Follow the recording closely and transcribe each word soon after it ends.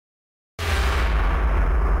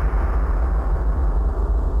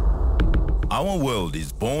Our world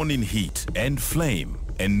is born in heat and flame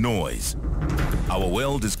and noise. Our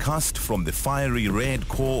world is cast from the fiery red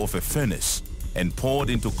core of a furnace and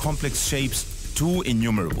poured into complex shapes too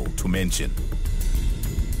innumerable to mention.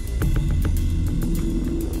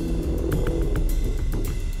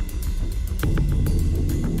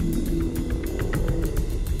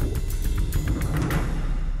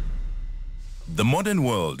 The modern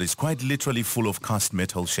world is quite literally full of cast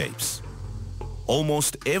metal shapes.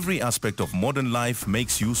 Almost every aspect of modern life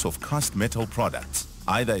makes use of cast metal products,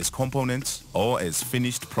 either as components or as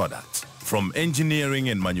finished products. From engineering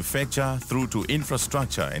and manufacture through to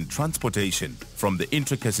infrastructure and transportation, from the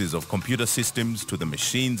intricacies of computer systems to the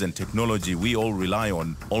machines and technology we all rely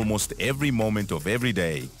on almost every moment of every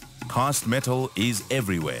day, cast metal is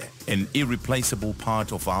everywhere, an irreplaceable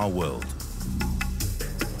part of our world.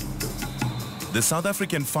 The South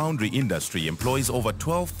African foundry industry employs over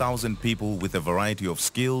 12,000 people with a variety of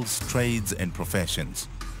skills, trades and professions.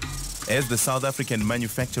 As the South African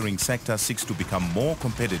manufacturing sector seeks to become more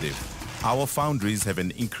competitive, our foundries have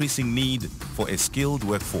an increasing need for a skilled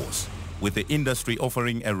workforce, with the industry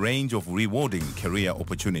offering a range of rewarding career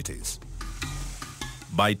opportunities.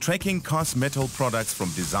 By tracking cast metal products from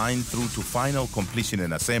design through to final completion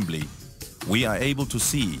and assembly, we are able to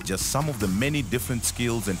see just some of the many different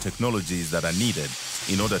skills and technologies that are needed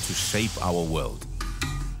in order to shape our world.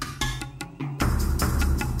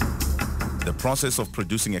 The process of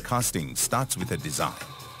producing a casting starts with a design.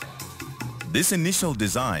 This initial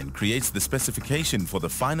design creates the specification for the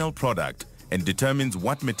final product and determines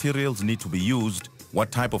what materials need to be used,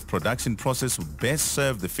 what type of production process would best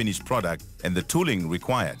serve the finished product, and the tooling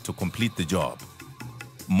required to complete the job.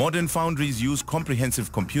 Modern foundries use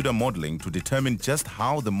comprehensive computer modeling to determine just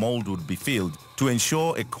how the mold would be filled to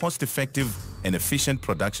ensure a cost-effective and efficient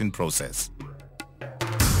production process.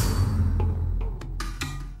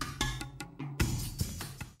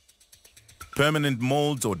 Permanent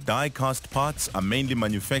molds or die-cast parts are mainly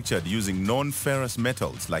manufactured using non-ferrous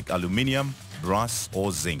metals like aluminium, brass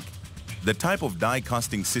or zinc. The type of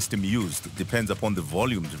die-casting system used depends upon the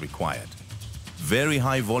volumes required. Very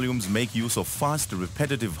high volumes make use of fast,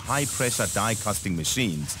 repetitive, high-pressure die-casting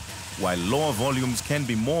machines, while lower volumes can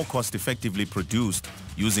be more cost-effectively produced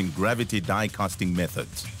using gravity die-casting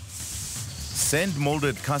methods.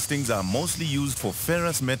 Sand-molded castings are mostly used for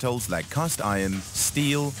ferrous metals like cast iron,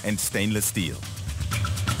 steel, and stainless steel.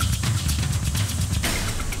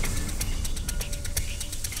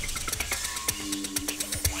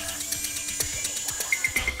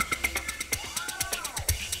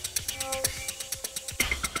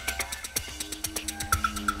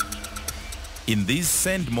 In these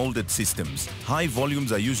sand-molded systems, high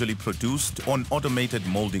volumes are usually produced on automated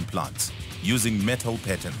molding plants using metal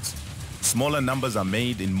patterns. Smaller numbers are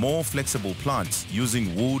made in more flexible plants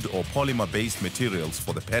using wood or polymer-based materials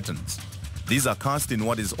for the patterns. These are cast in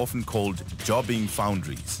what is often called jobbing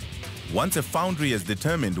foundries. Once a foundry has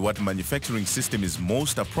determined what manufacturing system is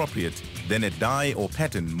most appropriate, then a die or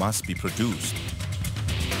pattern must be produced.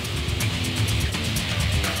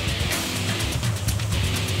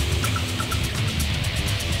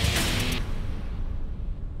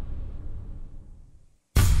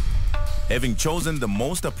 Having chosen the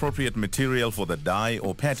most appropriate material for the die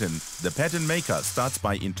or pattern, the pattern maker starts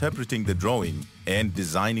by interpreting the drawing and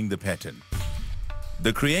designing the pattern.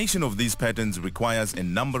 The creation of these patterns requires a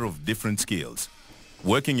number of different skills.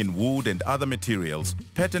 Working in wood and other materials,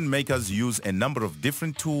 pattern makers use a number of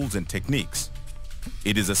different tools and techniques.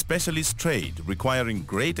 It is a specialist trade requiring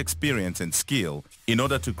great experience and skill in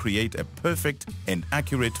order to create a perfect and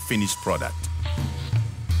accurate finished product.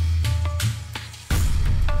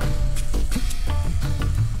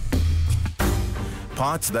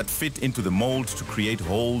 Parts that fit into the mold to create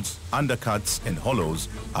holes, undercuts and hollows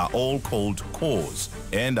are all called cores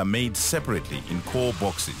and are made separately in core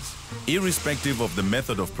boxes. Irrespective of the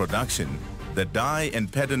method of production, the die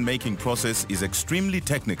and pattern making process is extremely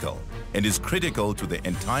technical and is critical to the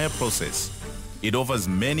entire process. It offers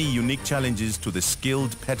many unique challenges to the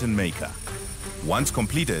skilled pattern maker. Once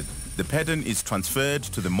completed, the pattern is transferred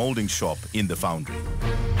to the molding shop in the foundry.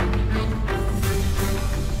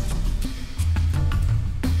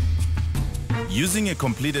 Using a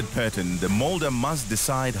completed pattern, the molder must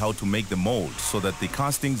decide how to make the mold so that the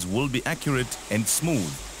castings will be accurate and smooth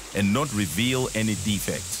and not reveal any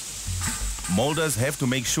defects. Molders have to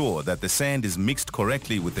make sure that the sand is mixed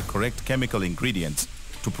correctly with the correct chemical ingredients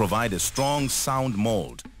to provide a strong, sound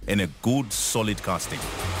mold and a good, solid casting.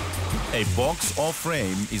 A box or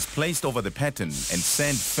frame is placed over the pattern and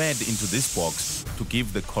sand fed into this box to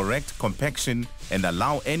give the correct compaction and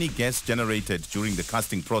allow any gas generated during the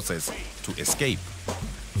casting process to escape.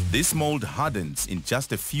 This mold hardens in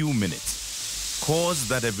just a few minutes. Cores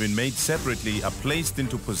that have been made separately are placed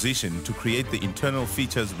into position to create the internal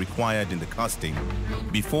features required in the casting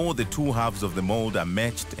before the two halves of the mold are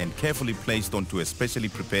matched and carefully placed onto a specially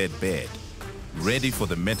prepared bed, ready for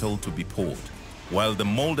the metal to be poured. While the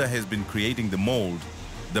molder has been creating the mold,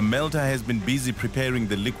 the melter has been busy preparing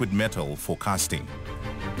the liquid metal for casting.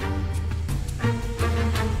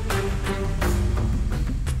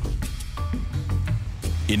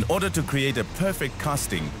 In order to create a perfect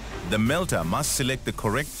casting, the melter must select the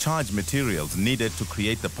correct charge materials needed to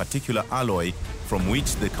create the particular alloy from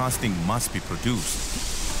which the casting must be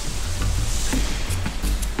produced.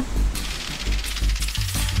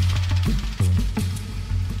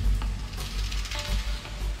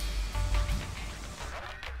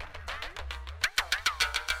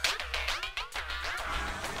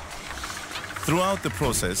 Throughout the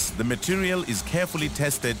process, the material is carefully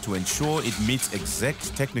tested to ensure it meets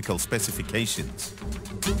exact technical specifications.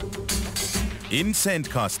 In sand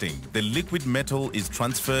casting, the liquid metal is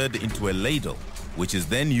transferred into a ladle, which is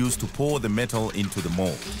then used to pour the metal into the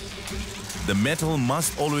mold. The metal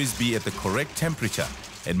must always be at the correct temperature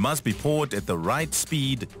and must be poured at the right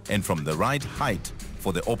speed and from the right height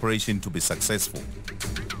for the operation to be successful.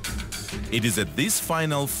 It is at this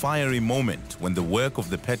final fiery moment when the work of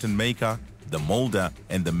the pattern maker, the molder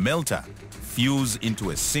and the melter fuse into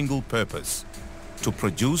a single purpose, to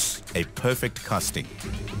produce a perfect casting.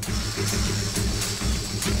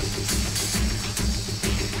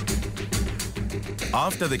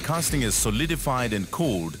 After the casting is solidified and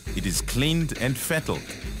cooled, it is cleaned and fettled,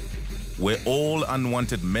 where all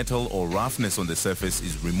unwanted metal or roughness on the surface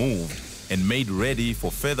is removed and made ready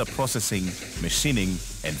for further processing, machining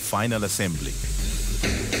and final assembly.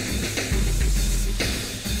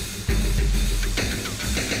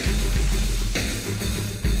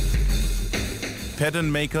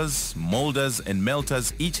 Pattern makers, molders and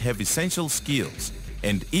melters each have essential skills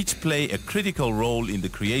and each play a critical role in the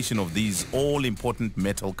creation of these all-important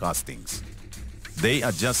metal castings. They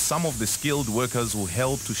are just some of the skilled workers who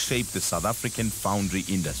help to shape the South African foundry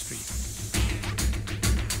industry.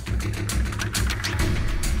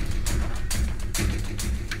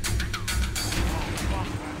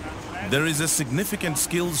 There is a significant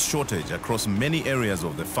skills shortage across many areas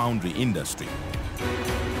of the foundry industry.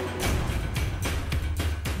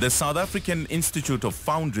 The South African Institute of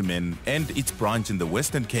Foundrymen and its branch in the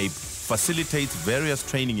Western Cape facilitates various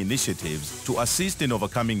training initiatives to assist in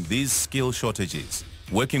overcoming these skill shortages,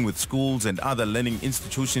 working with schools and other learning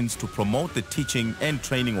institutions to promote the teaching and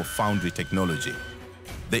training of foundry technology.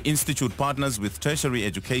 The Institute partners with tertiary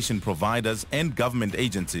education providers and government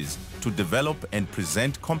agencies to develop and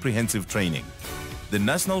present comprehensive training. The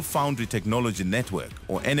National Foundry Technology Network,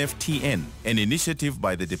 or NFTN, an initiative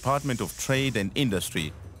by the Department of Trade and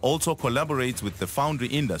Industry, also collaborates with the foundry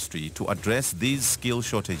industry to address these skill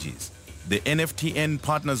shortages. The NFTN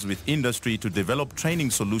partners with industry to develop training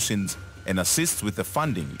solutions and assists with the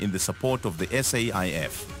funding in the support of the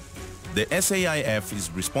SAIF. The SAIF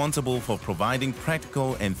is responsible for providing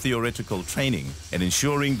practical and theoretical training and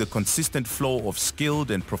ensuring the consistent flow of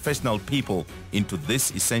skilled and professional people into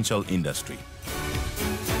this essential industry.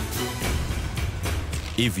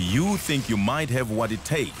 If you think you might have what it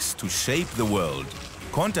takes to shape the world,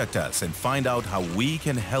 contact us and find out how we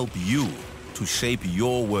can help you to shape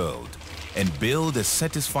your world and build a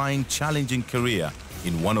satisfying, challenging career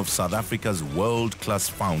in one of South Africa's world-class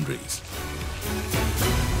foundries.